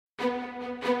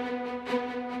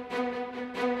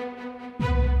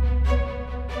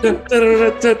Avengers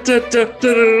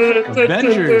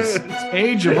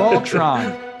Age of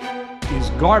Ultron is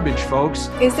garbage, folks.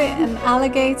 Is it an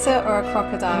alligator or a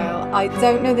crocodile? I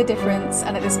don't know the difference,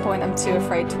 and at this point I'm too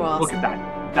afraid to ask. Look at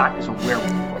that. That is a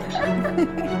werewolf.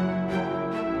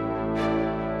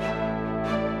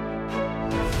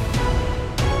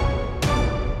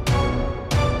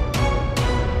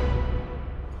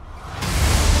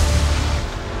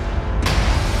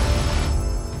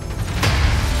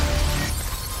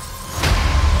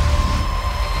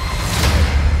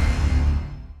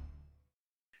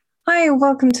 Hi, and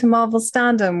welcome to Marvel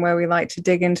Standom, where we like to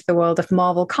dig into the world of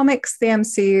Marvel Comics, the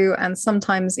MCU, and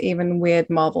sometimes even weird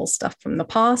Marvel stuff from the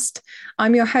past.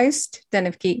 I'm your host, Den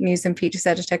of Geek News and Features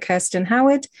Editor Kirsten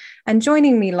Howard, and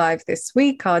joining me live this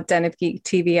week are Den of Geek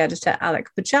TV Editor Alec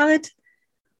Bajalid,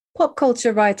 pop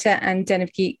culture writer and Den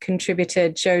of Geek contributor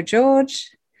Joe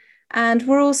George, and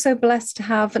we're also blessed to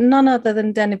have none other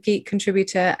than Den of Geek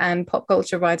contributor and pop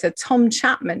culture writer Tom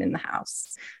Chapman in the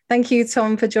house. Thank you,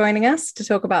 Tom, for joining us to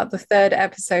talk about the third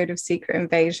episode of Secret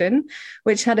Invasion,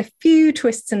 which had a few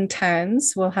twists and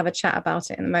turns. We'll have a chat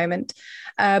about it in a moment.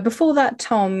 Before that,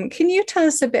 Tom, can you tell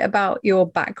us a bit about your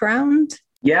background?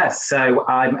 Yes, so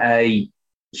I'm a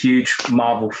huge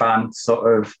Marvel fan,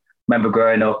 sort of remember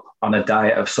growing up on a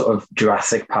diet of sort of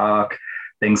Jurassic Park,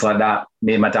 things like that.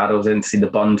 Me and my dad always went to see the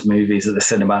Bond movies at the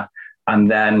cinema. And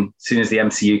then as soon as the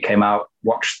MCU came out,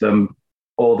 watched them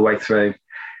all the way through.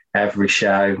 Every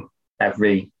show,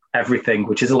 everything,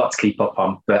 which is a lot to keep up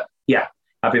on. But yeah,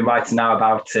 I've been writing now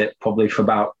about it probably for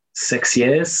about 6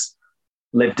 years.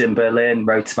 Lived in Berlin,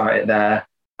 wrote about it there,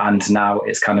 and now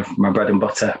it's kind of my bread and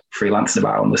butter, freelancing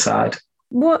about on the side.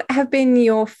 What have been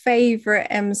your favourite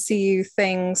MCU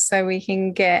things so we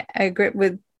can get a grip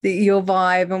with your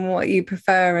vibe and what you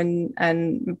prefer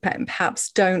and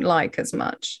perhaps don't like as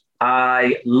much?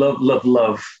 I love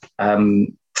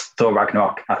Thor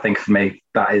Ragnarok. I think for me,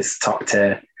 that is top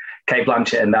tier. Kate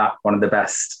Blanchett in that, one of the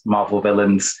best Marvel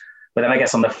villains. But then I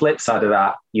guess on the flip side of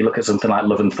that, you look at something like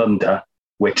Love and Thunder,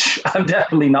 which I'm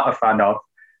definitely not a fan of.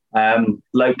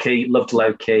 Loki, loved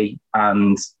Loki,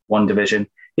 and WandaVision.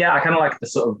 Yeah, I kind of like the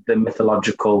sort of the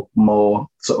mythological, more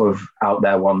sort of out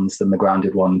there ones than the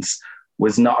grounded ones.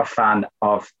 Was not a fan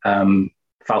of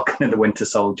Falcon and the Winter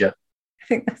Soldier. I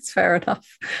think that's fair enough.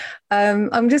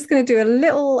 I'm just going to do a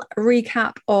little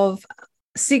recap of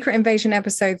Secret Invasion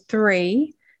episode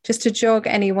 3, just to jog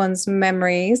anyone's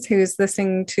memories who's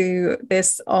listening to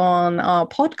this on our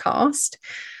podcast.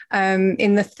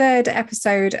 In the third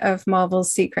episode of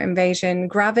Marvel's Secret Invasion,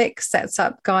 Gravik sets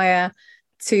up Gaia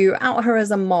to out her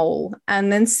as a mole and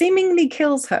then seemingly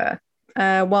kills her,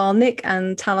 while Nick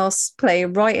and Talos play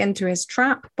right into his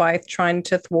trap by trying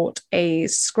to thwart a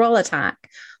Skrull attack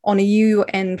on a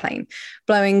UN plane,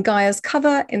 blowing Gaia's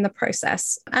cover in the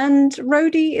process. And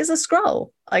Rhodey is a Skrull,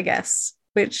 I guess,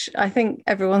 which I think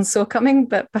everyone saw coming,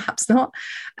 but perhaps not.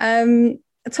 Tom,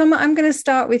 I'm going to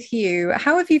start with you.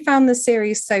 How have you found the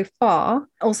series so far?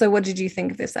 Also, what did you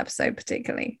think of this episode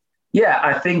particularly? Yeah,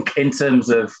 I think in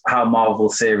terms of how Marvel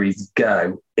series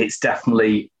go, it's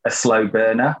definitely a slow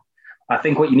burner. I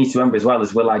think what you need to remember as well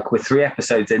is we're 3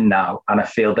 episodes in now, and I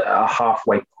feel that at a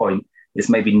halfway point, it's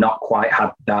maybe not quite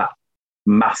had that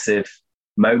massive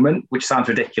moment, which sounds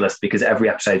ridiculous because every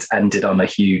episode's ended on a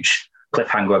huge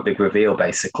cliffhanger, a big reveal,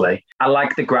 basically. I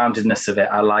like the groundedness of it.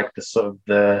 I like the sort of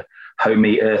the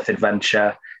homey Earth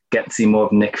adventure, get to see more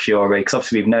of Nick Fury, because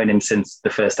obviously we've known him since the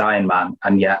first Iron Man,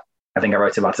 and yet, I think I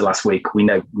wrote about it last week, we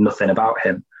know nothing about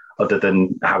him other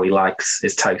than how he likes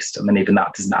his toast, and then even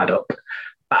that doesn't add up.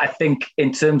 But I think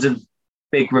in terms of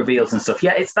big reveals and stuff,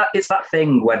 yeah, it's that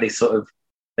thing where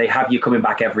they have you coming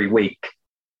back every week.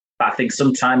 But I think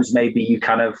sometimes maybe you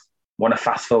kind of want to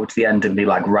fast forward to the end and be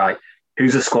like, right,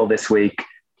 who's a Skrull this week?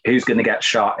 Who's going to get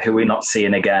shot? Who we're not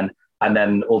seeing again? And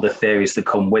then all the theories that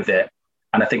come with it.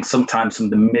 And I think sometimes some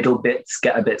of the middle bits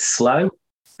get a bit slow.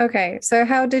 Okay, so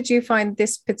how did you find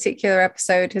this particular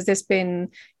episode? Has this been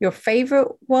your favourite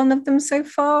one of them so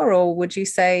far, or would you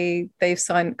say they've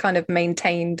kind of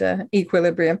maintained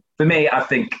equilibrium? For me, I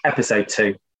think episode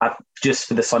 2, just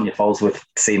for the Sonya Falsworth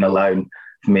scene alone,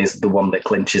 for me is the one that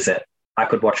clinches it. I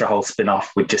could watch a whole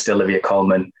spin-off with just Olivia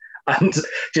Colman and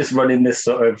just running this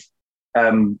sort of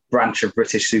branch of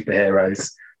British superheroes.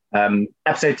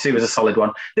 Episode 2 was a solid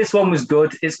one. This one was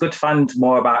good. It's good to find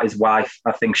more about his wife.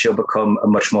 I think she'll become a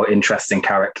much more interesting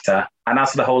character. And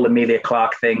as for the whole Emilia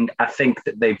Clarke thing, I think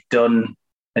that they've done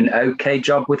an okay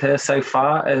job with her so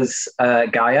far as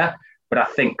Gaia. But I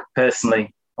think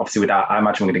personally, obviously with that, I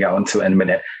imagine we're going to get onto it in a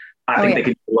minute. I think they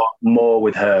could do a lot more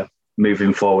with her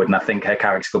moving forward. And I think her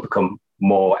character could become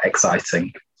more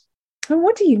exciting.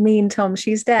 What do you mean, Tom?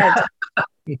 She's dead.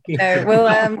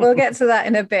 No, we'll get to that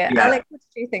in a bit. Yeah. Alex, what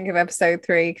did you think of episode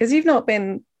 3? Because you've not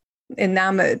been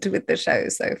enamored with the show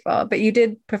so far, but you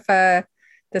did prefer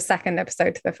the second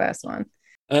episode to the first one.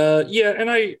 Yeah, and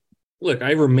I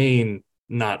remain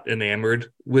not enamored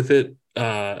with it,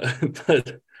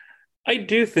 but I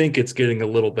do think it's getting a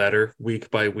little better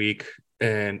week by week,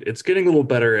 and it's getting a little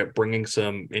better at bringing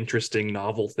some interesting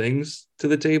novel things to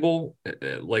the table.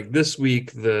 Like this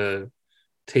week, the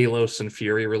Talos and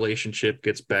Fury relationship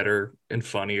gets better and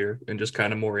funnier and just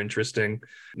kind of more interesting.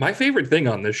 My favorite thing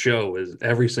on this show is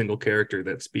every single character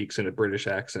that speaks in a British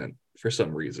accent for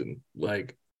some reason.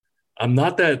 Like, I'm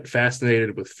not that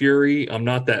fascinated with Fury. I'm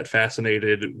not that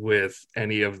fascinated with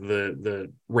any of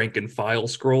the rank and file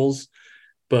scrolls,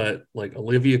 but like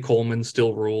Olivia Colman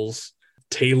still rules.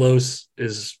 Talos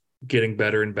is getting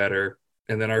better and better.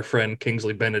 And then our friend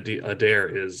Kingsley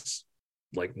Ben-Adir is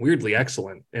like weirdly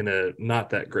excellent in a not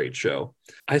that great show.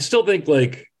 I still think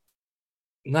like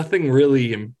nothing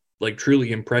really like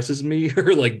truly impresses me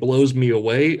or like blows me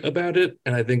away about it.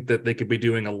 And I think that they could be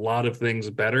doing a lot of things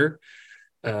better.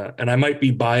 And I might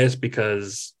be biased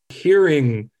because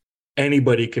hearing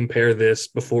anybody compare this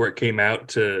before it came out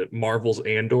to Marvel's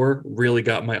Andor really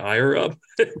got my ire up.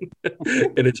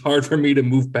 And it's hard for me to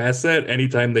move past that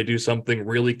anytime they do something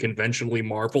really conventionally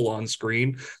Marvel on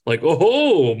screen. Like,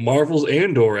 oh, Marvel's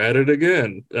Andor at it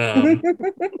again.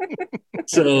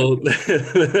 So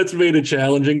that's made it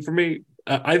challenging for me.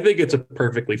 I think it's a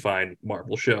perfectly fine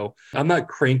Marvel show. I'm not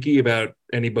cranky about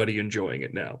anybody enjoying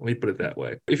it now. Let me put it that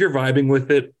way. If you're vibing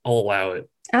with it, I'll allow it.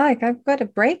 Alec, I've got to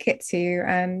break it to you,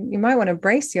 and you might want to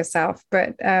brace yourself,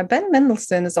 but Ben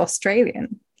Mendelsohn is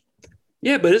Australian.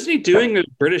 Yeah, but isn't he doing a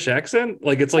British accent?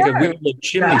 Like, it's like a weird little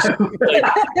chimney. Like,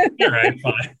 all right,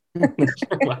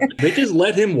 fine. They just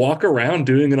let him walk around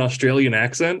doing an Australian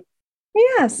accent?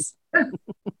 Yes.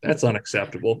 That's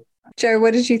unacceptable. Joe,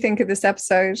 what did you think of this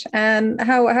episode? And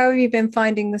how have you been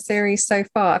finding the series so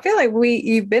far? I feel like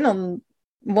you've been on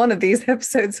one of these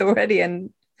episodes already,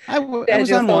 and I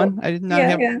was on one. I did not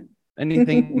have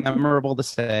anything memorable to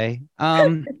say.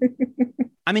 I'm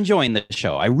enjoying the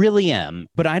show. I really am.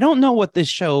 But I don't know what this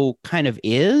show kind of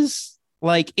is.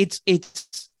 Like,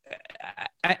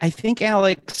 I think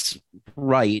Alex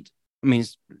right. I mean,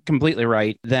 he's completely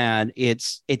right that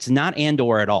it's not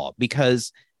Andor at all,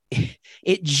 because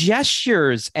it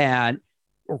gestures at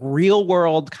real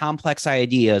world complex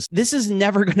ideas. This is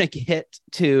never going to get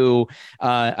to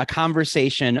a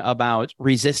conversation about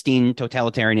resisting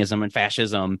totalitarianism and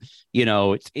fascism, you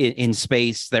know, in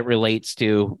space that relates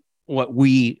to what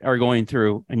we are going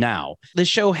through now. The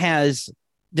show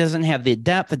doesn't have the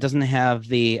depth. It doesn't have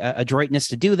the adroitness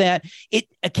to do that. It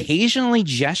occasionally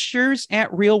gestures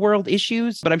at real world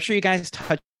issues, but I'm sure you guys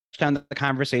touched on the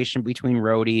conversation between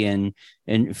Rhodey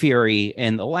and Fury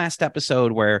in the last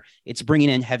episode, where it's bringing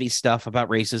in heavy stuff about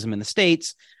racism in the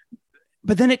States,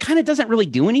 but then it kind of doesn't really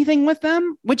do anything with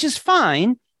them, which is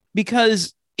fine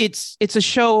because it's a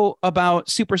show about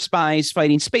super spies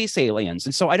fighting space aliens.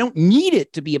 And so I don't need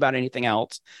it to be about anything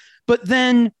else. But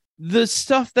then the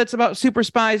stuff that's about super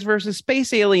spies versus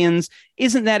space aliens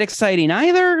isn't that exciting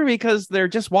either, because they're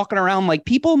just walking around like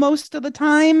people most of the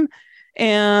time.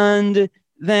 And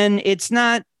then it's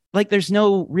not like there's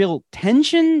no real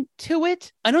tension to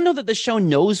it. I don't know that the show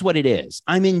knows what it is.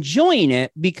 I'm enjoying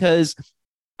it because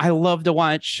I love to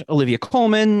watch Olivia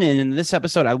Colman, and in this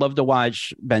episode, I love to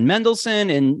watch Ben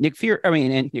Mendelsohn and Nick Fury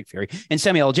and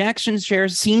Samuel L. Jackson share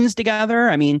scenes together.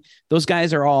 I mean, those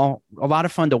guys are all a lot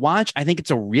of fun to watch. I think it's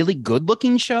a really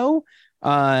good-looking show.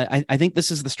 I think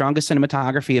this is the strongest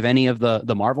cinematography of any of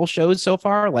the Marvel shows so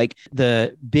far. Like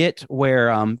the bit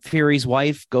where Fury's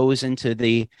wife goes into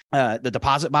the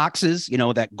deposit boxes, you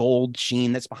know, that gold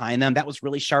sheen that's behind them. That was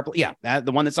really sharp. Yeah,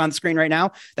 the one that's on the screen right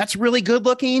now. That's really good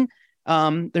looking.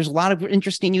 There's a lot of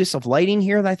interesting use of lighting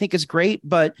here that I think is great,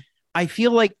 but I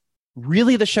feel like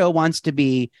really the show wants to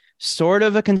be sort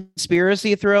of a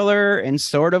conspiracy thriller and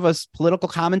sort of a political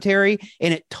commentary,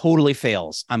 and it totally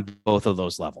fails on both of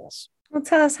those levels. Well,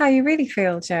 tell us how you really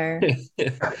feel, Joe.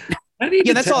 Yeah,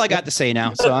 that's all I got to say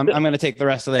now. So I'm going to take the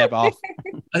rest of that off.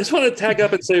 I just want to tag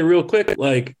up and say real quick,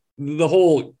 like the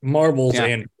whole Marvel's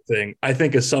and thing, I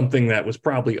think is something that was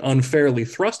probably unfairly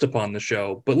thrust upon the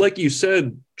show. But like you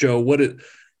said, Joe,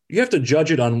 you have to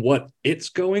judge it on what it's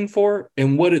going for,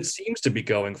 and what it seems to be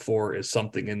going for is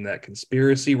something in that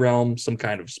conspiracy realm, some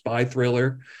kind of spy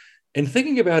thriller. And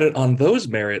thinking about it on those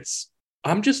merits,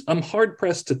 I'm hard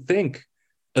pressed to think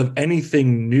of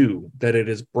anything new that it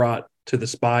has brought to the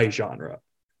spy genre,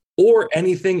 or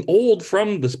anything old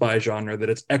from the spy genre that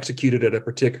it's executed at a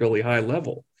particularly high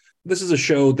level. this is a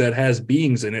show that has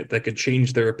beings in it that could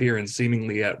change their appearance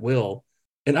seemingly at will.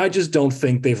 And I just don't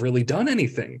think they've really done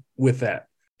anything with that.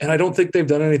 And I don't think they've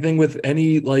done anything with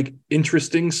any like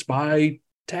interesting spy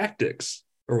tactics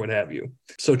or what have you.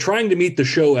 So trying to meet the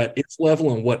show at its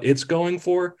level and what it's going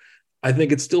for, I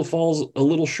think it still falls a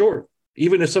little short,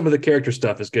 even if some of the character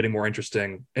stuff is getting more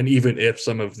interesting, and even if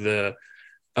some of the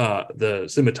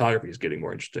cinematography is getting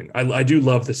more interesting. I do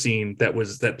love the scene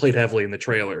that played heavily in the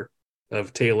trailer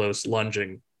of Talos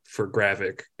lunging for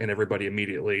Gravik and everybody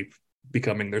immediately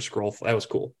becoming their scroll. That was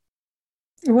cool.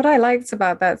 What I liked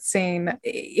about that scene,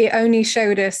 it only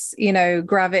showed us,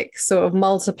 Gravik sort of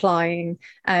multiplying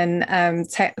and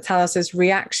Talos's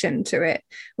reaction to it.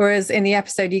 Whereas in the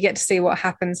episode, you get to see what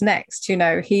happens next. He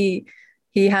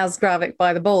has Gravik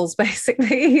by the balls,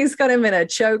 basically. He's got him in a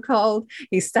chokehold.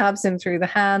 He stabs him through the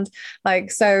hand.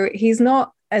 So he's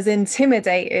not as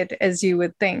intimidated as you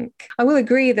would think. I will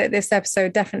agree that this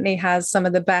episode definitely has some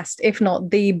of the best, if not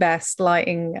the best,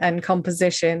 lighting and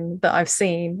composition that I've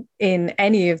seen in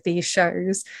any of these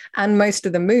shows and most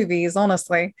of the movies,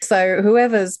 honestly. So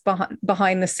whoever's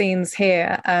behind the scenes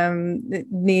here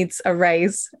needs a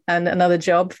raise and another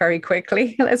job very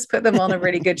quickly. Let's put them on a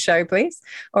really good show, please,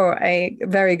 or a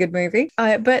very good movie.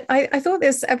 But I thought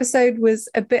this episode was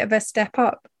a bit of a step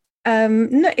up.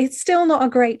 No, it's still not a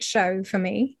great show for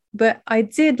me, but I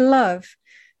did love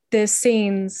the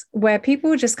scenes where people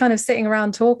were just kind of sitting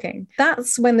around talking.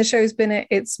 That's when the show's been at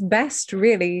its best,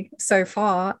 really, so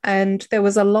far. And there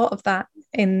was a lot of that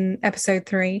in episode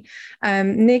 3.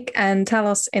 Nick and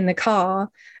Talos in the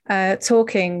car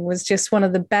talking was just one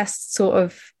of the best sort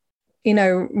of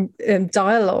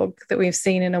dialogue that we've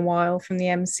seen in a while from the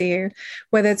MCU,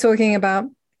 where they're talking about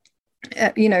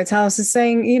Talos is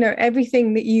saying,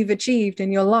 everything that you've achieved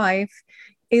in your life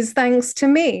is thanks to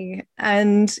me.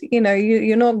 And,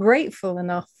 you're not grateful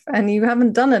enough and you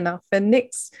haven't done enough. And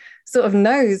Nick's sort of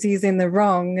knows he's in the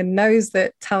wrong and knows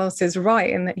that Talos is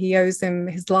right and that he owes him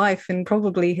his life and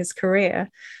probably his career,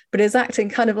 but is acting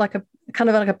kind of like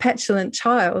a petulant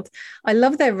child. I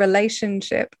love their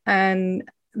relationship, and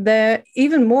they're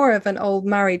even more of an old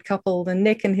married couple than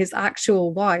Nick and his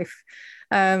actual wife.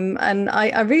 And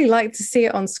I really like to see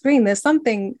it on screen. There's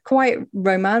something quite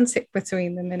romantic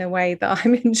between them in a way that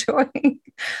I'm enjoying.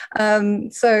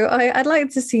 So I'd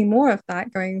like to see more of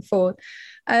that going forward.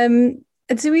 Do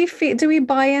we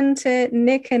buy into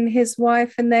Nick and his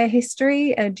wife and their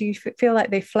history? Do you feel like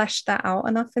they fleshed that out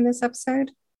enough in this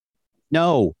episode?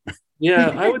 No. Yeah,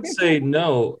 I would say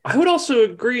no. I would also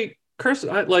agree, Chris.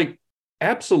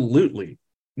 Absolutely.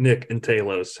 Nick and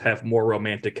Talos have more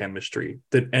romantic chemistry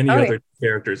than any other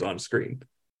characters on screen.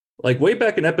 Like way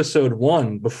back in episode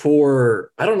 1,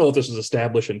 before, I don't know if this was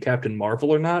established in Captain Marvel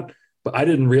or not, but I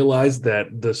didn't realize that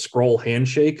the Skrull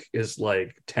handshake is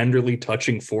like tenderly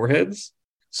touching foreheads.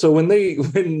 So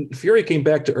when Fury came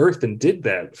back to Earth and did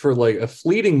that for like a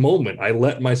fleeting moment, I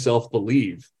let myself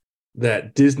believe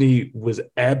that Disney was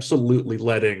absolutely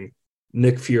letting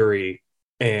Nick Fury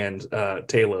and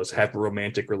Talos have a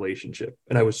romantic relationship.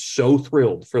 And I was so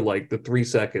thrilled for like the 3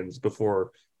 seconds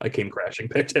before I came crashing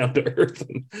back down to Earth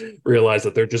and realized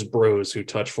that they're just bros who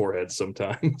touch foreheads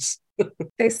sometimes.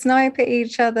 They snipe at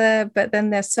each other, but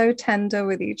then they're so tender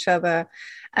with each other.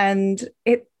 And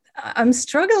I'm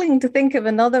struggling to think of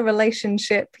another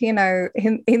relationship, in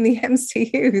the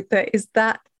MCU that is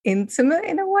that intimate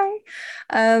in a way.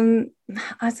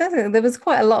 I don't know. There was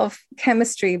quite a lot of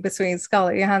chemistry between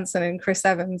Scarlett Johansson and Chris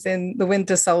Evans in The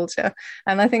Winter Soldier,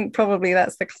 and I think probably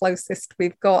that's the closest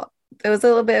we've got. There was a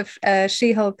little bit of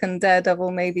She-Hulk and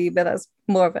Daredevil maybe, but that's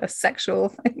more of a sexual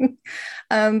thing.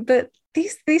 But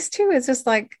these two is just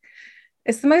like,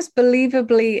 it's the most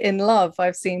believably in love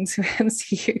I've seen two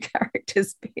MCU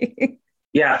characters be.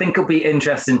 Yeah, I think it'll be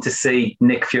interesting to see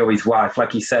Nick Fury's wife,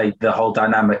 like you say, the whole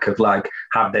dynamic of like,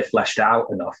 have they fleshed out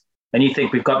enough? And you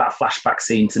think we've got that flashback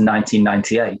scene to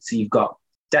 1998. So you've got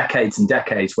decades and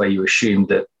decades where you assume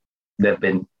that they've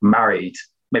been married,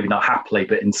 maybe not happily,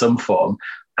 but in some form.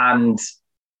 And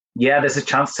yeah, there's a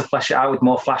chance to flesh it out with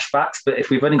more flashbacks. But if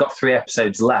we've only got 3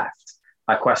 episodes left,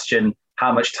 I question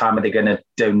how much time are they going to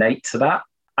donate to that?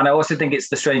 And I also think it's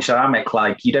the strange dynamic.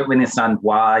 Like, you don't really understand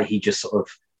why he just sort of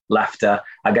left her.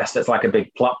 I guess that's like a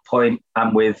big plot point.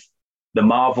 And with the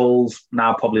Marvels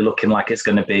now probably looking like it's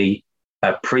going to be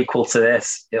a prequel to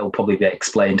this, it'll probably get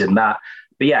explained in that.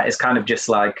 But yeah, it's kind of just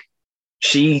like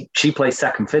she plays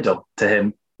second fiddle to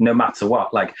him no matter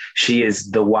what. Like, she is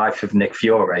the wife of Nick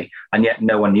Fury, and yet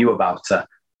no one knew about her.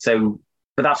 So,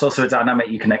 but that's also a dynamic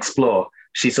you can explore.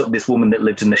 She's sort of this woman that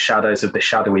lives in the shadows of the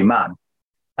shadowy man.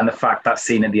 And the fact that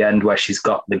scene at the end where she's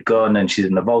got the gun and she's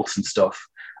in the vault and stuff,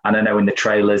 And I know in the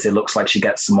trailers, it looks like she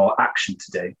gets some more action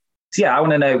to do. So yeah, I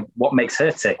want to know what makes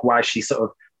her tick, why she sort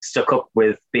of stuck up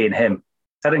with being him.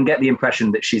 I didn't get the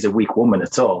impression that she's a weak woman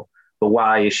at all, but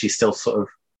why is she still sort of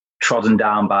trodden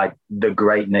down by the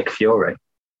great Nick Fury?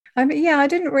 I mean, yeah, I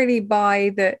didn't really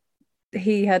buy that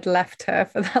he had left her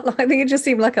for that long. I think it just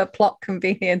seemed like a plot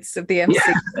convenience of the MC.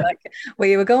 Yeah. Like, well,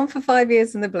 you were gone for 5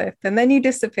 years in the blip and then you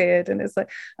disappeared. And it's like,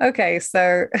 okay,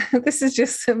 so this is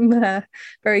just some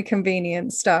very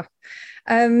convenient stuff.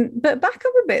 But back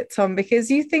up a bit, Tom,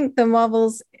 because you think the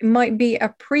Marvels might be a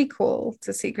prequel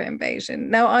to Secret Invasion.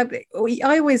 Now, I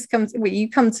always you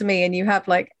come to me and you have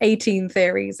like 18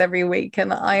 theories every week,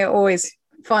 and I always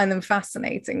find them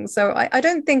fascinating. So I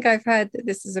don't think I've heard that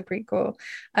this is a prequel.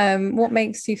 What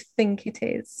makes you think it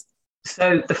is?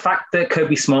 So the fact that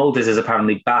Kobe Smulders is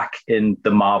apparently back in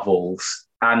the Marvels,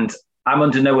 and I'm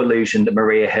under no illusion that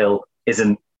Maria Hill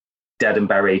isn't dead and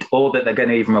buried, or that they're going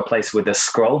to even replace with a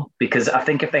Skrull, because I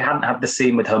think if they hadn't had the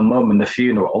scene with her mum and the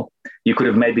funeral, you could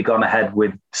have maybe gone ahead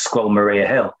with Skrull Maria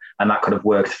Hill, and that could have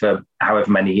worked for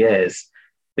however many years.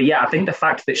 But yeah, I think the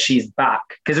fact that she's back,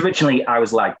 because originally I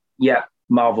was like, yeah,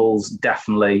 Marvel's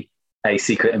definitely a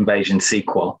Secret Invasion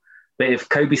sequel. But if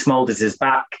Kobe Smulders is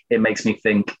back, it makes me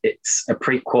think it's a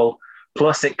prequel.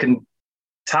 Plus, it can,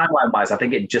 timeline-wise, I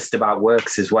think it just about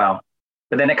works as well.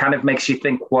 But then it kind of makes you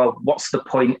think, well, what's the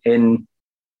point in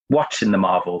watching the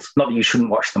Marvels? Not that you shouldn't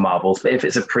watch the Marvels, but if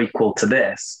it's a prequel to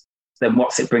this, then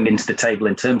what's it bringing to the table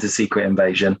in terms of Secret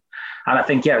Invasion? And I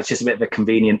think, yeah, it's just a bit of a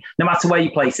convenient, no matter where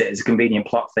you place it, it's a convenient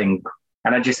plot thing.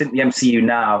 And I just think the MCU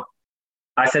now,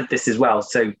 I said this as well.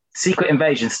 So Secret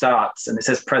Invasion starts and it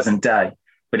says present day,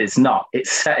 but it's not.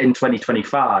 It's set in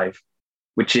 2025,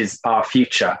 which is our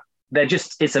future.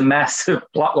 It's a mess of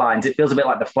plot lines. It feels a bit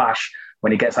like The Flash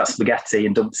when he gets that spaghetti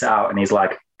and dumps it out and he's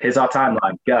like, here's our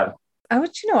timeline, go. Oh,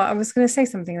 do you know what? I was going to say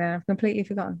something then. I've completely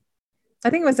forgotten.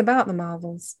 I think it was about the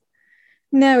Marvels.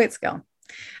 No, it's gone.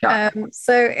 Yeah.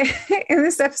 So in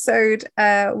this episode,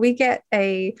 we get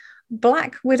a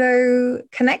Black Widow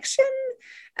connection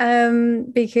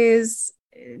because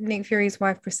Nick Fury's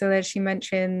wife, Priscilla, she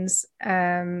mentions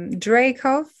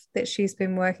Dreykov, that she's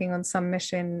been working on some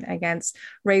mission against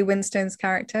Ray Winstone's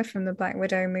character from the Black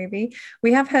Widow movie.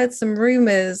 We have heard some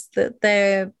rumors that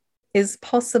there is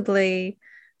possibly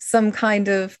some kind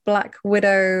of Black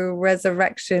Widow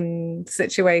resurrection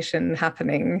situation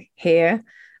happening here.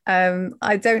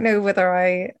 I don't know whether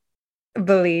I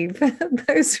believe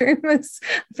those rumors.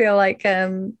 I feel like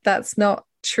that's not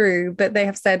true, but they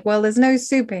have said, well, there's no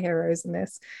superheroes in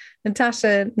this.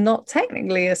 Natasha, not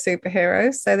technically a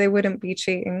superhero, so they wouldn't be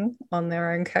cheating on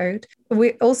their own code.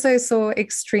 We also saw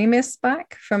Extremists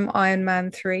back from Iron Man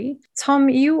 3. Tom,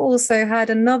 you also had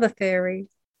another theory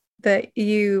that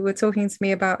you were talking to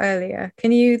me about earlier.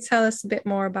 Can you tell us a bit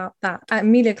more about that?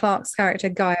 Emilia Clarke's character,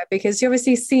 Gaia, because she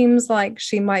obviously seems like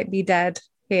she might be dead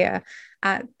here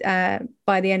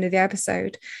by the end of the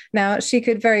episode. Now, she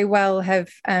could very well have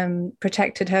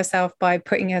protected herself by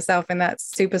putting herself in that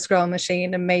super Skrull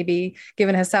machine and maybe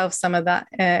given herself some of that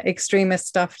extremist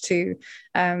stuff to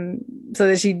so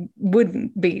that she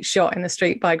wouldn't be shot in the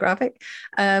street by Gravik.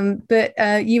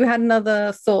 But you had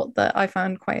another thought that I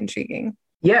found quite intriguing.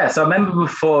 Yeah, so I remember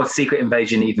before Secret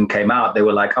Invasion even came out, they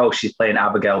were like, oh, she's playing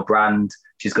Abigail Brand.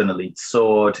 She's going to lead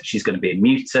S.W.O.R.D. She's going to be a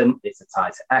mutant. It's a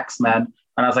tie to X-Men.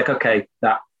 And I was like, okay,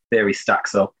 that theory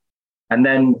stacks up. And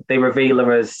then they reveal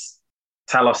her as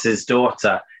Talos's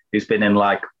daughter, who's been in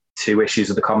like 2 issues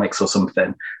of the comics or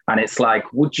something. And it's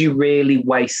like, would you really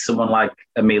waste someone like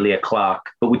Emilia Clarke?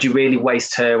 But would you really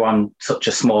waste her on such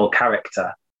a small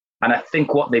character? And I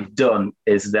think what they've done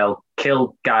is they'll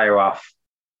kill Gaia off,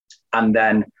 and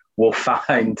then we'll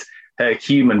find her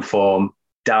human form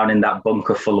down in that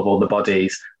bunker full of all the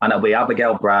bodies. And it'll be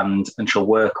Abigail Brand, and she'll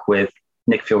work with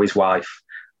Nick Fury's wife,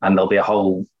 and there'll be a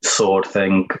whole S.W.O.R.D.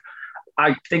 thing.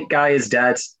 I think Guy is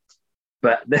dead,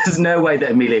 but there's no way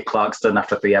that Emilia Clarke's done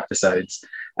after 3 episodes,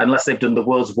 unless they've done the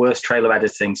world's worst trailer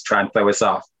editing to try and throw us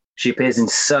off. She appears in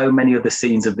so many other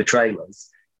scenes of the trailers.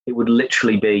 It would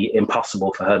literally be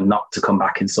impossible for her not to come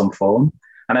back in some form.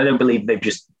 And I don't believe they've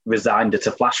just resigned her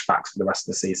to flashbacks for the rest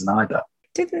of the season either.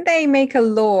 Didn't they make a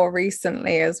law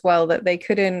recently as well that they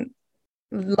couldn't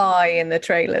lie in the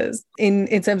trailers in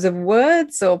terms of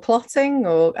words or plotting,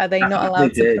 or are they not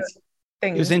allowed to put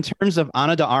things? It was in terms of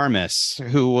Ana de Armas,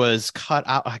 who was cut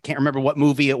out. I can't remember what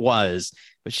movie it was,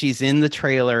 but she's in the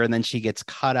trailer and then she gets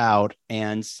cut out,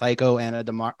 and psycho Ana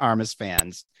de Armas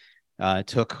fans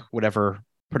took whatever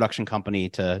production company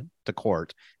to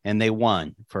court, and they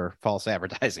won for false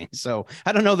advertising. So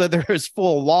I don't know that there's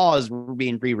full laws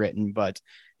being rewritten, but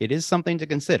it is something to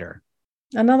consider.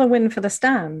 Another win for the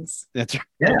stands. That's right.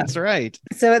 Yeah. That's right.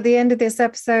 So at the end of this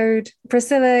episode,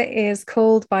 Priscilla is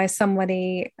called by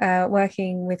somebody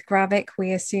working with Gravik,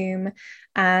 we assume,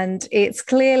 and it's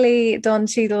clearly Don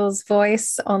Cheadle's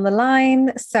voice on the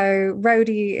line. So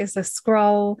Rhodey is a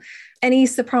Skrull. Any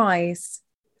surprise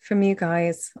from you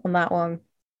guys on that one?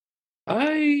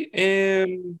 I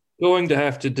am going to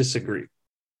have to disagree.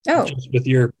 Oh, Just with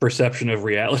your perception of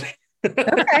reality.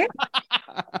 okay.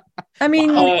 I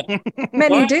mean,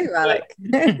 many do, Alec.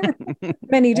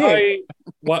 Many do.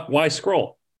 Why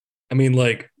scroll? I mean,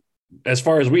 like, as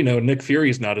far as we know, Nick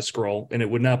Fury's not a Skrull, and it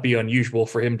would not be unusual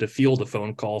for him to field a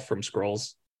phone call from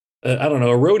Skrulls. I don't know.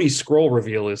 A Rhodey Skrull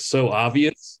reveal is so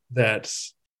obvious that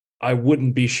I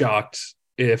wouldn't be shocked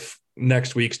if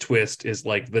next week's twist is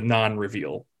like the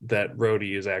non-reveal that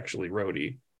Rhodey is actually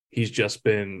Rhodey. He's just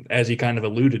been, as he kind of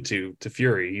alluded to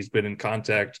Fury, he's been in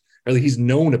contact, or he's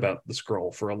known about the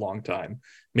Skrull for a long time.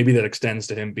 Maybe that extends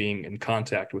to him being in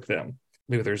contact with them.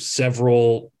 Maybe there's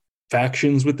several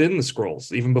factions within the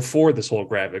Skrulls, even before this whole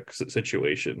Gravik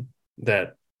situation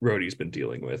that Rhodey's been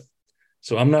dealing with.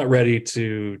 So I'm not ready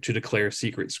to declare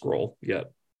secret Skrull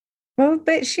yet. Well,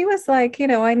 but she was like,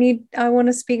 I want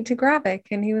to speak to Gravik.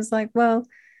 And he was like, well,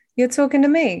 you're talking to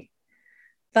me.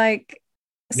 Like,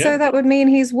 so that would mean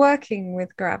he's working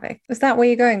with Gravik. Is that where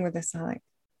you're going with this, Alec?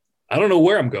 I don't know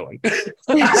where I'm going.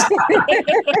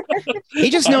 He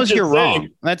just knows you're wrong.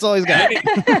 That's all he's got.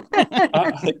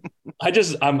 I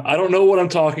don't know what I'm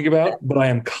talking about, but I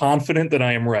am confident that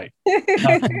I am right.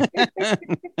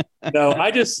 No,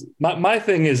 my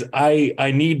thing is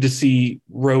I need to see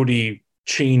Rhodey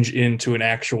change into an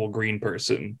actual green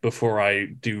person before I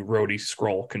do Rhodey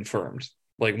Skrull confirmed.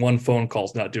 Like, one phone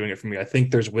call's not doing it for me. I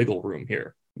think there's wiggle room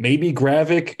here. Maybe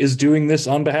Gravik is doing this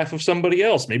on behalf of somebody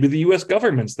else. Maybe the U.S.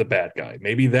 government's the bad guy.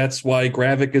 Maybe that's why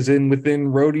Gravik is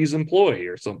within Rhodey's employ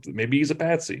or something. Maybe he's a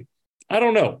patsy. I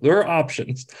don't know. There are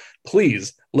options.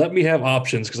 Please let me have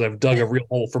options, because I've dug a real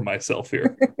hole for myself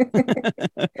here.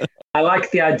 I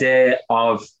like the idea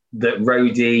of that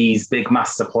Rhodey's big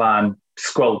master plan,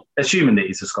 Skrull, assuming that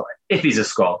he's a Skrull, if he's a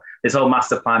Skrull, his whole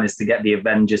master plan is to get the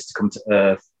Avengers to come to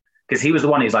Earth, because he was the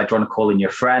one who's like, do you want to call in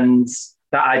your friends?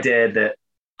 That idea that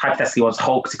hypothetically wants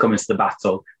Hulk to come into the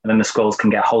battle, and then the Skrulls can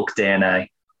get Hulk DNA,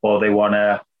 or they want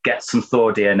to get some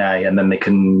Thor DNA, and then they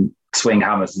can swing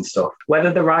hammers and stuff.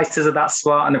 Whether the writers are that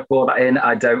smart and have brought that in,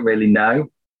 I don't really know.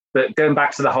 But going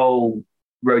back to the whole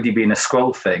Rhodey being a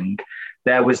Skrull thing,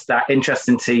 there was that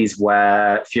interesting tease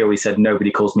where Fury said,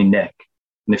 nobody calls me Nick.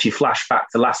 And if you flash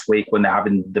back to last week when they're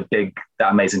having that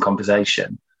amazing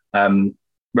conversation,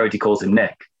 Rhodey calls him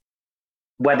Nick.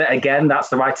 Whether, again, that's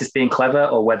the writers being clever,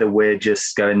 or whether we're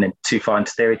just going too far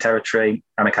into theory territory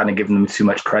and are kind of giving them too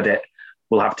much credit,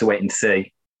 we'll have to wait and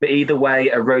see. But either way,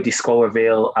 a Rhodey Skrull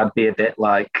reveal, I'd be a bit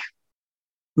like,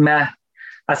 meh.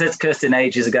 I said to Kirsten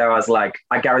ages ago, I was like,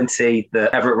 I guarantee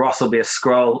that Everett Ross will be a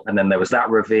Skrull. And then there was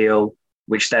that reveal,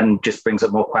 which then just brings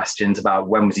up more questions about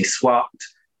when was he swapped,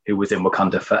 who was in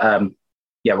Wakanda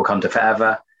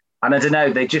Forever. And I don't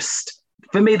know,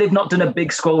 for me, they've not done a big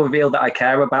Skrull reveal that I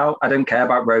care about. I don't care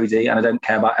about Rhodey, and I don't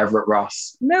care about Everett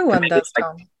Ross. No one does,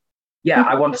 Tom. Yeah,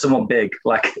 I want someone big.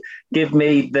 Like, give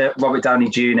me the Robert Downey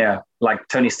Jr., like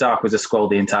Tony Stark was a Skrull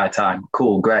the entire time.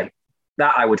 Cool, great.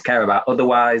 That I would care about.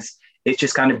 Otherwise, it's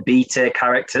just kind of B-tier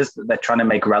characters that they're trying to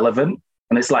make relevant.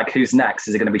 And it's like, who's next?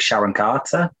 Is it going to be Sharon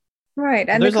Carter? Right.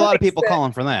 And there's a lot of people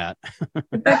calling for that.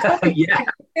 Yeah.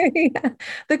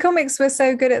 The comics were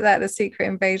so good at that, the Secret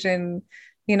Invasion,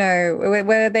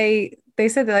 where they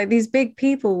said that, like, these big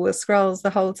people were Skrulls the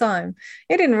whole time.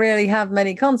 It didn't really have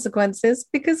many consequences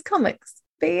because comics,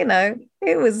 but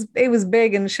it was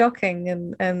big and shocking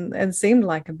and seemed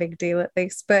like a big deal at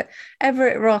least. But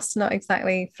Everett Ross not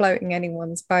exactly floating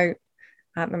anyone's boat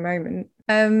at the moment.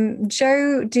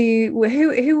 Joe,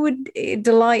 who would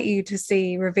delight you to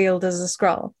see revealed as a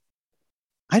Skrull?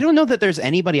 I don't know that there's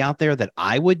anybody out there that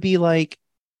I would be like,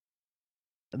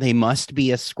 they must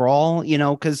be a Skrull,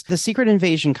 because the Secret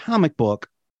Invasion comic book,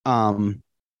 it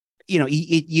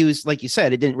used, like you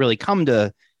said, it didn't really come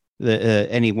to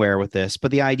anywhere with this, but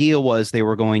the idea was they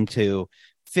were going to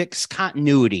fix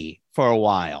continuity for a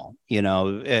while,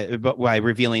 but by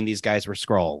revealing these guys were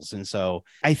Skrulls. And so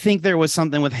I think there was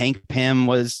something with Hank Pym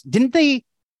didn't they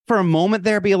for a moment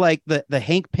there be like the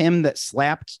Hank Pym that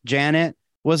slapped Janet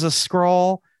was a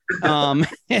Skrull?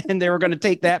 And they were going to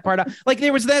take that part out. Like,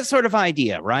 there was that sort of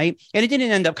idea, right? And it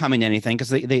didn't end up coming to anything because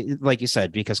they like you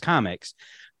said, because comics.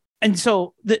 And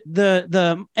so the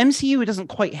MCU doesn't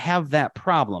quite have that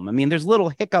problem. I mean, there's little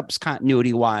hiccups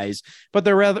continuity wise, but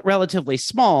they're relatively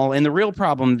small. And the real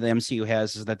problem the MCU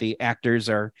has is that the actors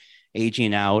are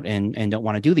aging out and don't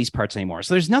want to do these parts anymore.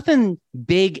 So there's nothing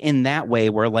big in that way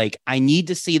where like I need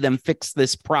to see them fix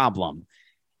this problem.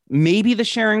 Maybe the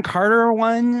Sharon Carter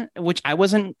one, which I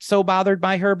wasn't so bothered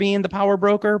by her being the power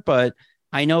broker, but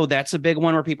I know that's a big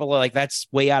one where people are like, that's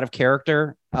way out of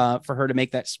character for her to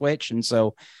make that switch. And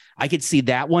so I could see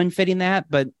that one fitting that,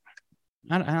 but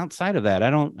outside of that, I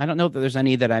don't know that there's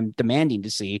any that I'm demanding to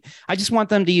see. I just want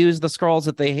them to use the scrolls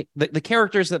that the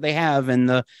characters that they have and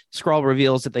the scroll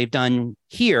reveals that they've done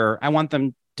here. I want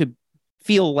them to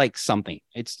feel like something.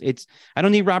 It's I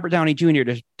don't need Robert Downey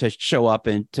Jr. to show up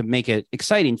and to make it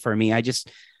exciting for me. I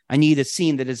need a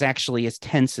scene that is actually as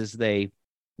tense as they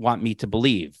want me to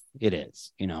believe it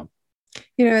is,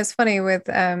 It's funny with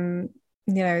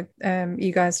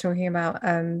you guys talking about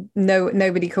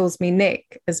nobody calls me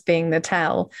Nick as being the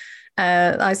tell.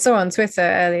 I saw on Twitter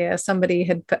earlier somebody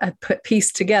had put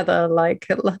pieced together like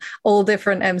all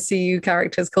different MCU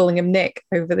characters calling him Nick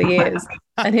over the years,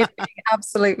 and him being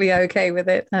absolutely okay with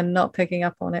it and not picking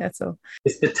up on it at all.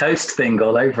 It's the toast thing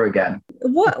all over again.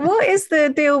 What is the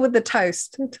deal with the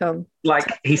toast, Tom? Like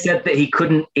he said that he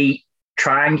couldn't eat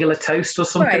triangular toast or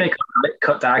something. Right. He couldn't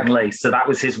cut diagonally, so that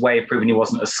was his way of proving he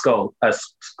wasn't a skull.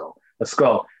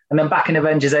 And then back in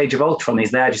Avengers: Age of Ultron, he's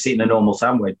there just eating a normal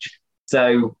sandwich.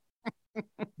 So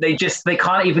they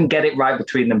can't even get it right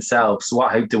between themselves. So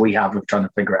what hope do we have of trying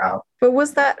to figure it out? But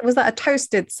was that a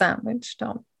toasted sandwich,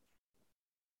 Tom?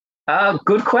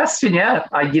 Good question. Yeah,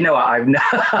 I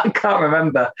can't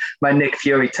remember my Nick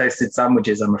Fury toasted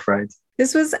sandwiches, I'm afraid.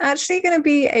 This was actually going to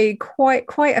be a quite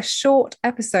a short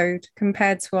episode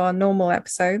compared to our normal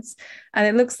episodes, and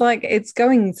it looks like it's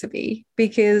going to be,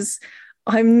 because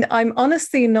I'm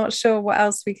honestly not sure what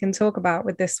else we can talk about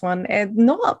with this one.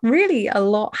 Not really a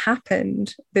lot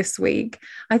happened this week.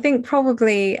 I think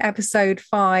probably episode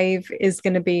 5 is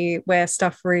going to be where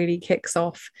stuff really kicks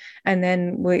off, and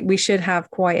then we should have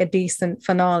quite a decent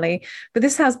finale. But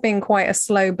this has been quite a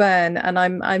slow burn, and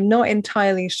I'm not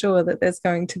entirely sure that there's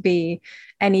going to be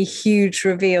any huge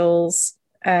reveals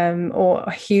or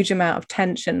a huge amount of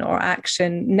tension or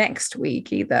action next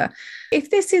week either. If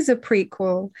this is a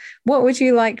prequel, what would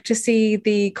you like to see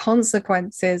the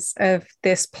consequences of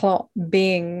this plot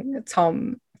being,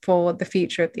 Tom, for the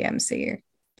future of the MCU?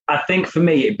 I think for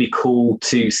me, it'd be cool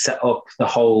to set up the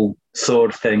whole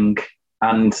sword thing.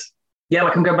 And yeah,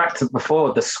 like I'm going back to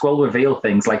before, the scroll reveal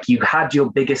things. Like you had your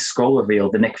biggest scroll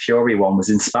reveal, the Nick Fury one was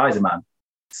in Spider-Man.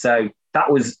 So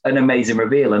that was an amazing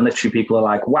reveal. And literally people are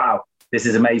like, wow, this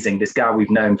is amazing. This guy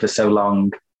we've known for so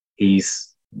long,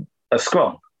 he's a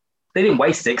Skrull. They didn't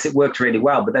waste it because it worked really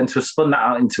well. But then to have spun that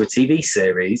out into a TV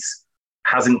series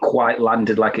hasn't quite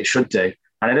landed like it should do.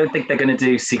 And I don't think they're going to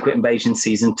do Secret Invasion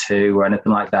Season 2 or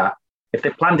anything like that. If they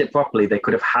planned it properly, they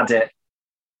could have had it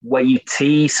where you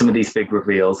tease some of these big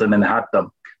reveals and then had them.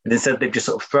 But instead, they've just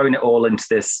sort of thrown it all into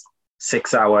this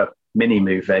 6-hour mini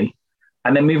movie.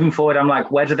 And then moving forward, I'm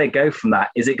like, where do they go from that?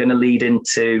 Is it going to lead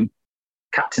into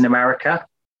Captain America?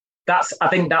 I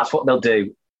think that's what they'll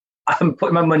do. I'm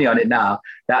putting my money on it now,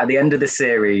 that at the end of the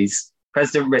series,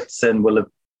 President Ritson will have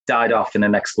died off in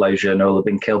an explosion or will have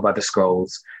been killed by the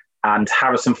Skrulls, and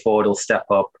Harrison Ford will step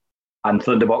up and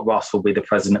Thunderbolt Ross will be the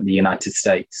president of the United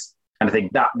States. And I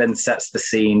think that then sets the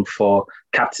scene for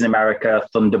Captain America,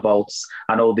 Thunderbolts,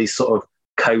 and all these sort of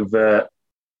covert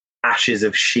Ashes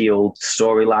of S.H.I.E.L.D.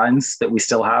 storylines that we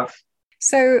still have.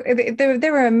 So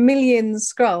there are a million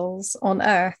Skrulls on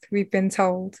Earth, we've been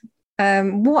told.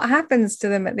 What happens to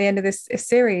them at the end of this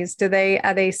series? Are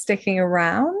they sticking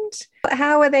around?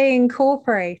 How are they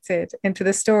incorporated into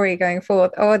the story going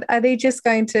forward? Or are they just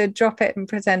going to drop it and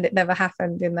pretend it never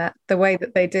happened in the way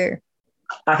that they do?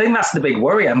 I think that's the big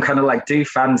worry. I'm kind of like, do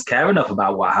fans care enough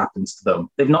about what happens to them?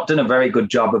 They've not done a very good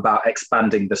job about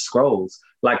expanding the Skrulls.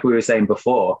 Like we were saying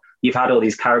before, you've had all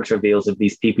these character reveals of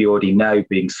these people you already know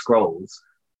being Skrulls,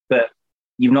 but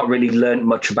you've not really learned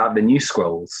much about the new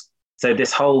Skrulls. So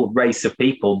this whole race of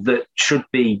people that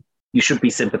you should be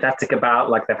sympathetic about,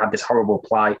 like they've had this horrible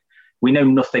plight. We know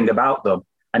nothing about them.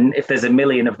 And if there's a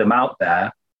million of them out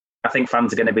there, I think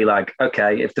fans are going to be like,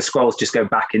 okay, if the Skrulls just go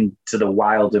back into the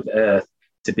wild of Earth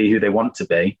to be who they want to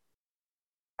be,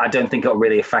 I don't think it'll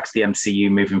really affect the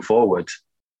MCU moving forward,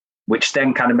 which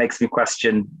then kind of makes me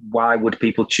question, why would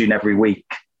people tune in every week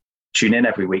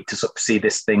to sort of see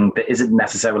this thing that isn't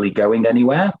necessarily going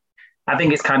anywhere? I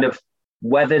think it's kind of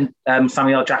whether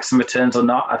Samuel L. Jackson returns or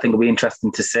not, I think it'll be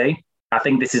interesting to see. I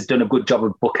think this has done a good job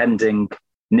of bookending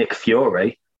Nick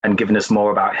Fury and giving us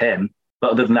more about him.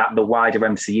 But other than that, the wider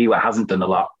MCU, it hasn't done a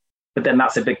lot. But then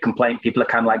that's a big complaint. People are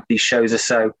kind of like, these shows are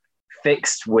so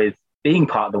fixed with being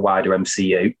part of the wider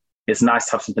MCU. It's nice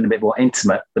to have something a bit more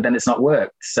intimate, but then it's not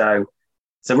worked. So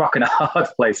it's a rock and a hard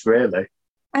place, really.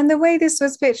 And the way this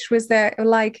was pitched was that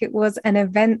like it was an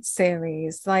event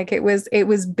series, like it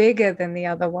was bigger than the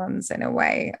other ones in a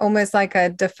way, almost like a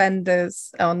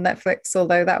Defenders on Netflix,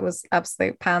 although that was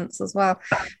absolute pants as well.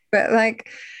 But like,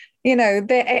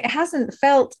 it hasn't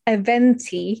felt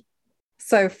eventy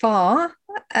so far,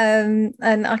 and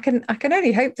I can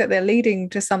only hope that they're leading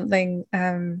to something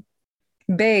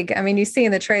big. I mean, you see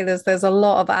in the trailers, there's a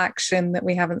lot of action that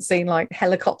we haven't seen, like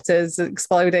helicopters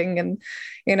exploding and,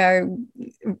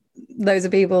 loads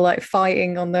of people like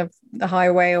fighting on the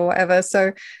highway or whatever.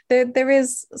 So there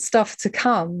is stuff to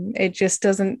come. It just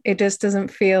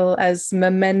doesn't feel as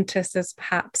momentous as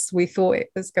perhaps we thought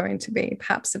it was going to be,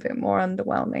 perhaps a bit more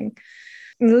underwhelming.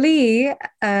 Lee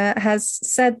has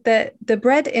said that the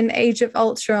bread in Age of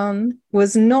Ultron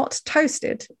was not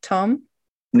toasted, Tom.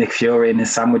 Nick Fury and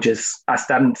his sandwiches. I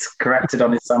stand corrected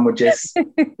on his sandwiches.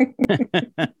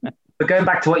 But going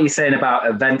back to what you're saying about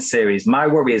event series, my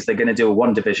worry is they're going to do a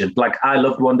WandaVision. Like, I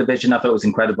loved WandaVision. I thought it was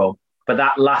incredible. But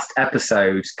that last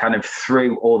episode kind of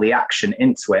threw all the action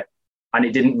into it, and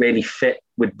it didn't really fit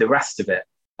with the rest of it.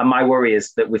 And my worry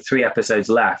is that with 3 episodes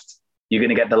left, you're going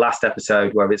to get the last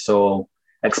episode where it's all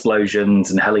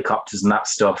explosions and helicopters and that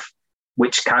stuff,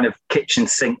 which kind of kitchen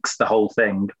sinks the whole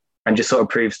thing and just sort of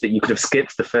proves that you could have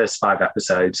skipped the first 5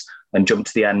 episodes and jumped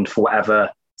to the end for whatever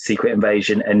Secret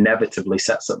Invasion inevitably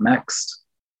sets up next.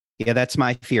 Yeah, that's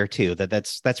my fear too.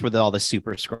 That's where all the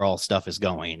Super Skrull stuff is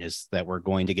going, is that we're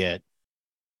going to get,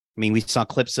 I mean, we saw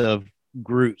clips of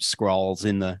Groot Skrulls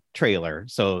in the trailer.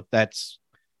 So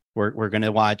we're going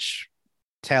to watch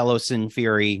Talos and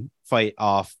Fury fight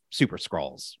off Super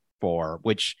Skrulls,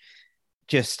 which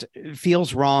just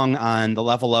feels wrong on the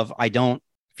level of, I don't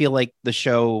feel like the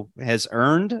show has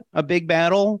earned a big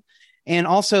battle. And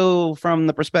also from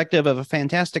the perspective of a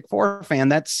Fantastic Four fan,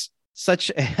 this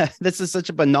is such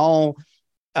a banal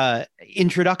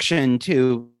introduction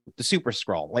to the Super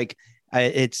Skrull. Like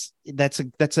that's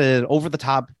a over the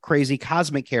top crazy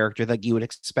cosmic character that you would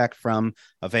expect from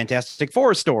a Fantastic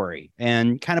Four story,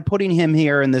 and kind of putting him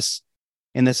here in this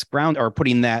ground, or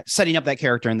setting up that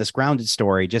character in this grounded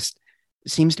story just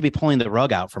seems to be pulling the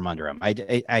rug out from under him. I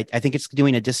think it's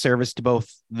doing a disservice to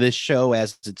both this show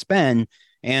as it's been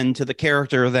and to the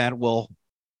character that will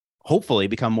hopefully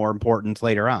become more important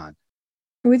later on.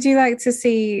 Would you like to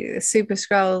see Super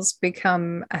Skrulls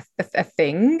become a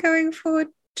thing going forward,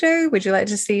 Joe? Would you like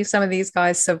to see some of these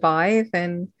guys survive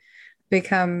and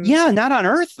become... Yeah, not on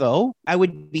Earth, though. I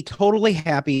would be totally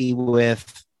happy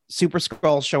with Super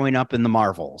Skrulls showing up in the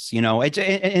Marvels,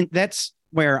 and that's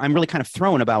where I'm really kind of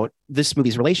thrown about this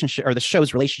movie's relationship, or the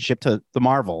show's relationship, to the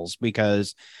Marvels,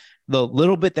 because the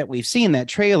little bit that we've seen that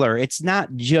trailer, it's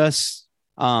not just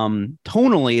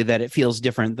tonally that it feels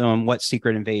different than what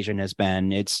Secret Invasion has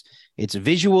been. It's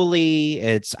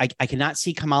visually, I cannot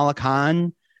see Kamala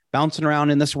Khan bouncing around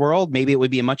in this world. Maybe it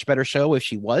would be a much better show if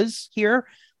she was here.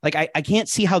 Like, I can't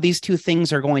see how these two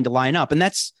things are going to line up. And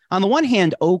that's, on the one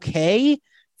hand, okay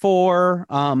for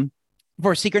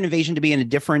Secret Invasion to be in a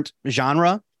different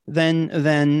genre than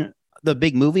the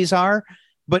big movies are.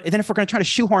 But then if we're going to try to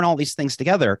shoehorn all these things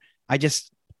together, I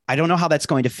don't know how that's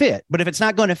going to fit. But if it's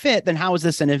not going to fit, then how is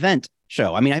this an event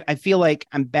show? I mean, I feel like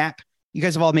I'm back. You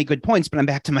guys have all made good points, but I'm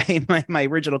back to my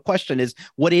original question is,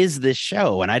 what is this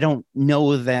show? And I don't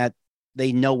know that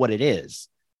they know what it is.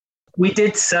 We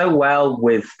did so well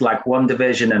with like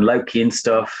WandaVision and Loki and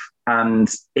stuff.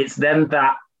 And it's then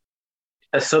that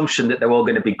assumption that they're all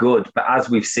going to be good. But as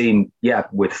we've seen,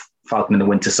 with Falcon and the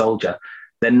Winter Soldier,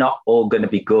 they're not all going to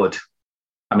be good.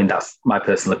 I mean, that's my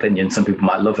personal opinion. Some people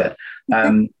might love it.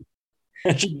 That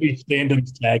should be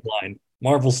Standum's tagline.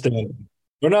 Marvel Standum.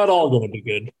 We're not all going to be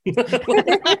good.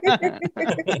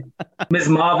 Ms.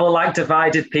 Marvel like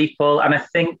divided people. And I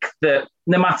think that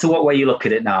no matter what way you look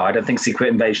at it now, I don't think Secret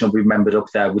Invasion will be remembered up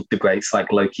there with the greats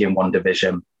like Loki and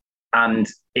WandaVision. And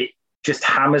it just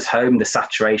hammers home the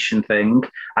saturation thing.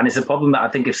 And it's a problem that I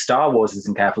think if Star Wars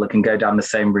isn't careful, it can go down the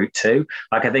same route too.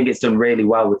 Like, I think it's done really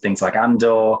well with things like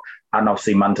Andor and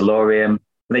obviously Mandalorian.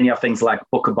 But then you have things like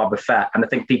Book of Boba Fett. And I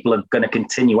think people are going to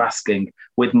continue asking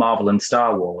with Marvel and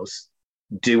Star Wars,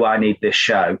 do I need this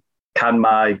show? Can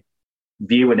my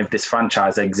viewing of this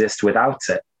franchise exist without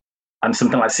it? And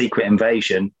something like Secret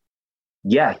Invasion,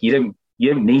 you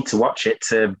don't need to watch it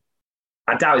to...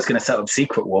 I doubt it's going to set up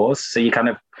Secret Wars. So you kind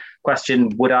of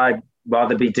question, would I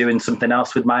rather be doing something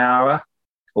else with my hour,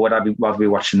 or would I rather be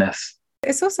watching this?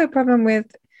 It's also a problem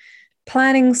with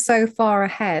planning so far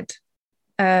ahead.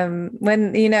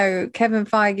 When, Kevin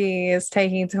Feige is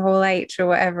taking to Hall H or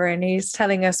whatever, and he's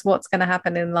telling us what's going to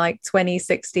happen in like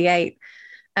 2068.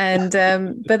 And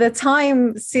by the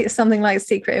time something like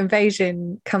Secret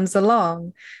Invasion comes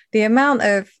along, the amount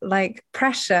of like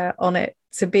pressure on it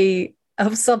to be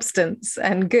of substance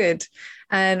and good,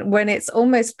 and when it's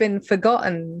almost been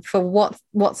forgotten for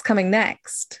what's coming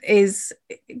next, is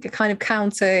kind of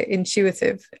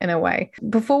counterintuitive in a way.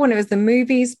 Before, when it was the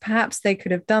movies, perhaps they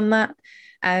could have done that,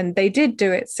 and they did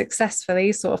do it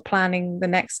successfully, sort of planning the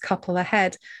next couple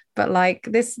ahead. But like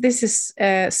this is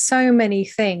so many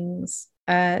things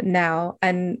now,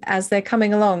 and as they're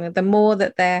coming along, the more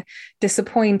that they're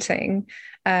disappointing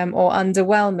or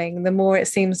underwhelming, the more it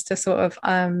seems to sort of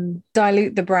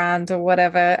dilute the brand or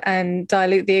whatever, and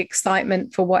dilute the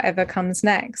excitement for whatever comes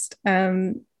next.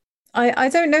 I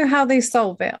don't know how they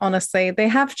solve it, honestly. They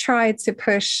have tried to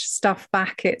push stuff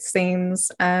back, it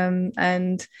seems,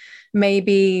 and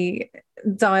maybe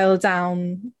dial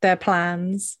down their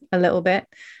plans a little bit.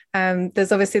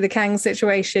 There's obviously the Kang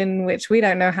situation, which we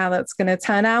don't know how that's going to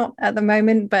turn out at the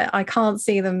moment, but I can't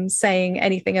see them saying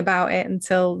anything about it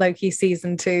until Loki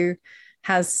season 2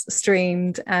 has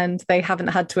streamed and they haven't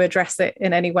had to address it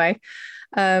in any way.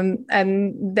 And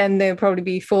then they'll probably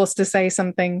be forced to say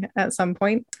something at some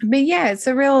point. But yeah, it's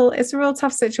a real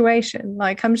tough situation.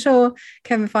 Like, I'm sure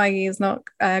Kevin Feige is not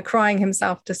crying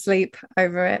himself to sleep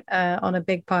over it on a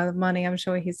big pile of money. I'm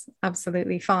sure he's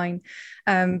absolutely fine.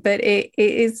 But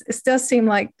it does seem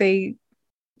like they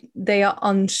are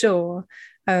unsure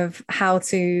of how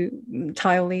to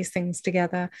tie all these things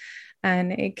together.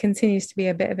 And it continues to be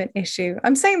a bit of an issue.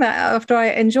 I'm saying that after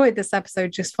I enjoyed this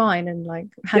episode just fine and like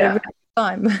had a really good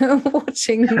time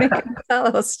watching Nick and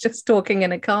Talos just talking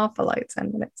in a car for like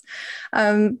 10 minutes.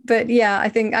 But yeah, I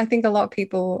think a lot of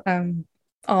people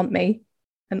aren't me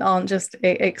and aren't just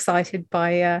excited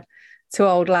by two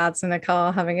old lads in a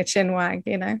car having a chinwag,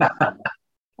 you know.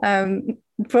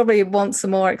 Probably want some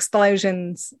more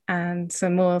explosions and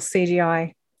some more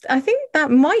CGI. I think that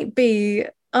might be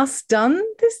us done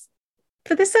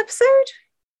for this episode,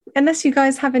 unless you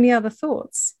guys have any other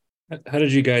thoughts. How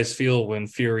did you guys feel when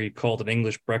Fury called an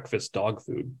English breakfast dog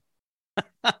food?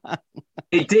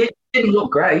 It didn't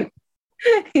look great.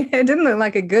 It didn't look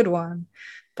like a good one,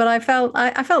 but I felt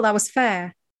that was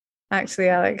fair, actually,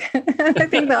 Alec. I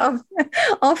think that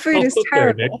our food is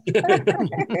terrible.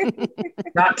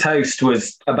 That toast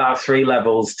was about 3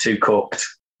 levels too cooked.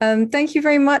 Thank you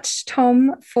very much,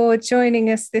 Tom, for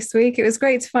joining us this week. It was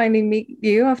great to finally meet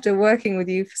you after working with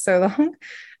you for so long.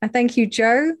 And thank you,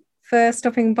 Joe, for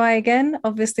stopping by again.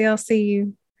 Obviously, I'll see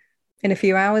you in a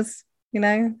few hours, you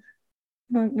know.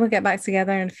 We'll get back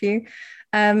together in a few.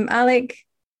 Alec,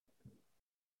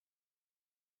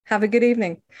 have a good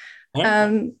evening.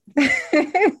 That's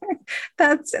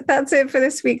it for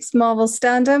this week's Marvel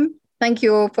Stand-Up. Thank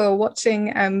you all for watching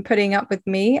and putting up with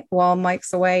me while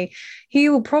Mike's away. He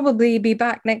will probably be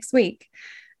back next week.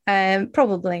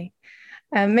 Probably.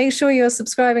 Make sure you're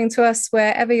subscribing to us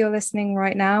wherever you're listening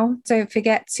right now. Don't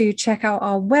forget to check out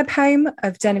our web home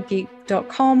of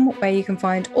denofgeek.com, where you can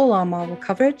find all our Marvel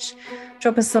coverage.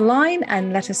 Drop us a line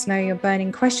and let us know your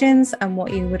burning questions and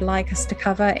what you would like us to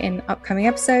cover in upcoming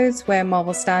episodes. We're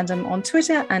Marvel Stand-Up on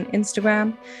Twitter and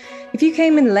Instagram. If you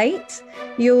came in late,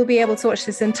 you'll be able to watch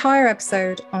this entire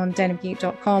episode on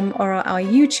denofgeek.com or our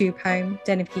YouTube home,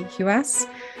 Den of Geek US.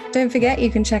 Don't forget, you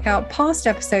can check out past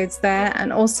episodes there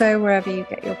and also wherever you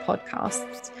get your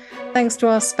podcasts. Thanks to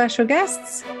our special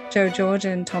guests, Joe George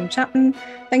and Tom Chapman.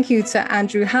 Thank you to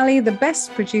Andrew Halley, the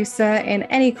best producer in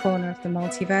any corner of the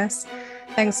multiverse.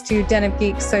 Thanks to Den of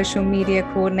Geek social media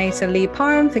coordinator Lee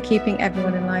Parham for keeping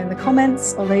everyone in line in the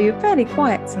comments, although you're fairly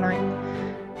quiet tonight.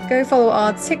 Go follow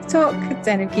our TikTok,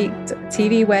 Den of Geek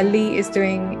TV, where Lee is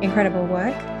doing incredible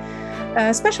work.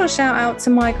 A special shout out to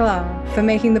Michael R. for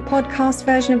making the podcast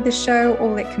version of this show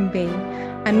all it can be.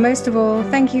 And most of all,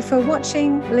 thank you for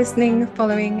watching, listening,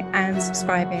 following, and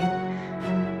subscribing.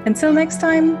 Until next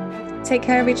time, take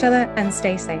care of each other and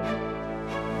stay safe.